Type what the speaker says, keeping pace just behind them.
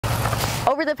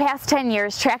Over the past 10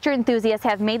 years, tractor enthusiasts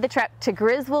have made the trek to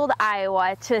Griswold,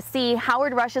 Iowa to see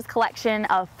Howard Rush's collection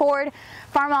of Ford,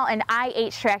 Farmall, and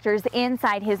IH tractors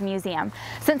inside his museum.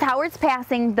 Since Howard's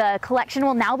passing, the collection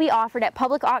will now be offered at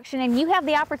public auction, and you have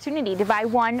the opportunity to buy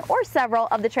one or several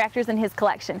of the tractors in his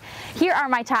collection. Here are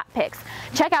my top picks.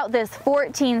 Check out this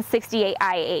 1468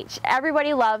 IH.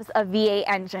 Everybody loves a V8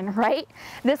 engine, right?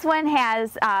 This one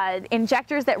has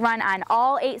injectors that run on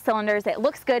all 8 cylinders. It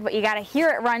looks good, but you got to hear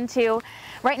it run too.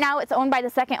 Right now it's owned by the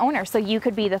second owner, so you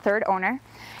could be the third owner.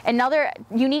 Another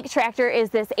unique tractor is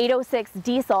this 806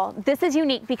 diesel. This is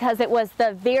unique because it was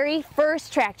the very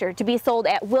first tractor to be sold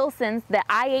at Wilson's, the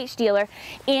IH dealer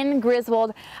in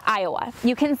Griswold, Iowa.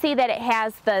 You can see that it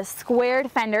has the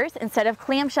squared fenders instead of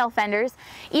clamshell fenders.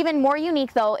 Even more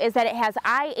unique though is that it has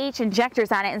IH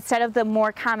injectors on it instead of the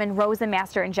more common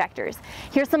Rosenmaster injectors.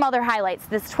 Here's some other highlights.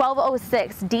 This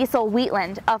 1206 diesel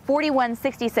Wheatland, a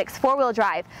 4166 four-wheel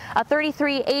drive, a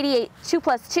 3388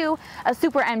 2+2, a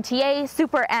Super MTA,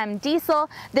 Super M diesel.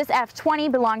 This F20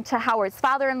 belonged to Howard's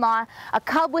father-in-law, a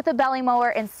Cub with a belly mower,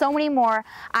 and so many more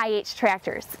IH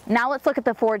tractors. Now let's look at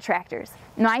the Ford tractors.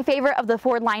 My favorite of the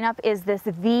Ford lineup is this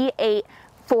V8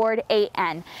 Ford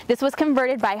 8N. This was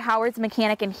converted by Howard's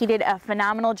mechanic, and he did a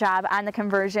phenomenal job on the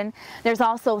conversion. There's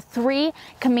also 3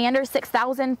 Commander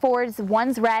 6000 Fords.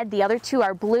 One's red, the other 2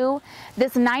 are blue.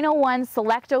 This 901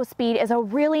 Selecto Speed is a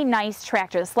really nice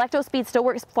tractor. The Selecto Speed still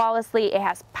works flawlessly. It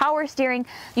has power steering.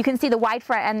 You can see the wide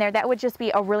front end there. That would just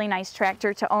be a really nice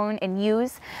tractor to own and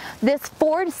use. This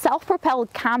Ford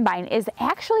self-propelled combine is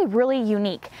actually really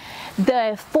unique.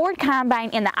 The Ford combine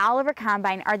and the Oliver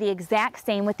combine are the exact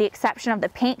same with the exception of the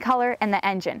paint color and the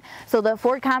engine. So the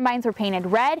Ford combines were painted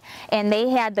red, and they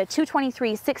had the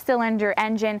 223 6-cylinder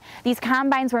engine. These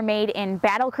combines were made in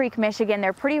Battle Creek, Michigan.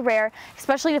 They're pretty rare,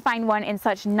 especially to find one in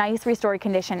such nice restored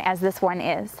condition as this one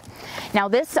is. Now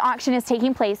this auction is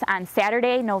taking place on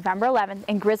Saturday, November 11th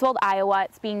in Griswold, Iowa.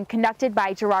 It's being conducted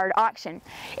by Girard Auction.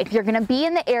 If you're going to be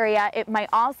in the area, it might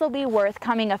also be worth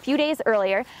coming a few days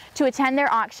earlier to attend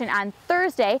their auction on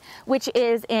Thursday, which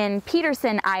is in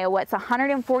Peterson, Iowa. It's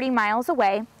 140 miles away.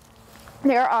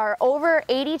 There are over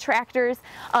 80 tractors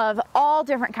of all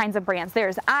different kinds of brands.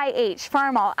 There's IH,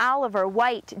 Farmall, Oliver,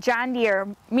 White, John Deere,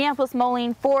 Minneapolis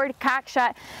Moline, Ford,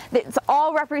 Cockshot. It's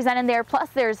all represented there. Plus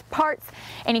there's parts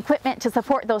and equipment to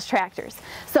support those tractors.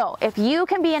 So if you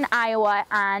can be in Iowa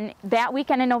on that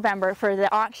weekend in November for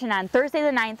the auction on Thursday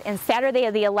the 9th and Saturday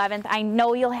the 11th, I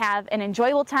know you'll have an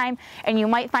enjoyable time, and you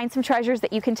might find some treasures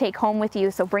that you can take home with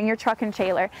you. So bring your truck and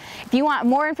trailer. If you want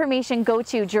more information, go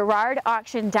to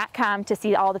girardauction.com to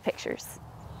see all the pictures.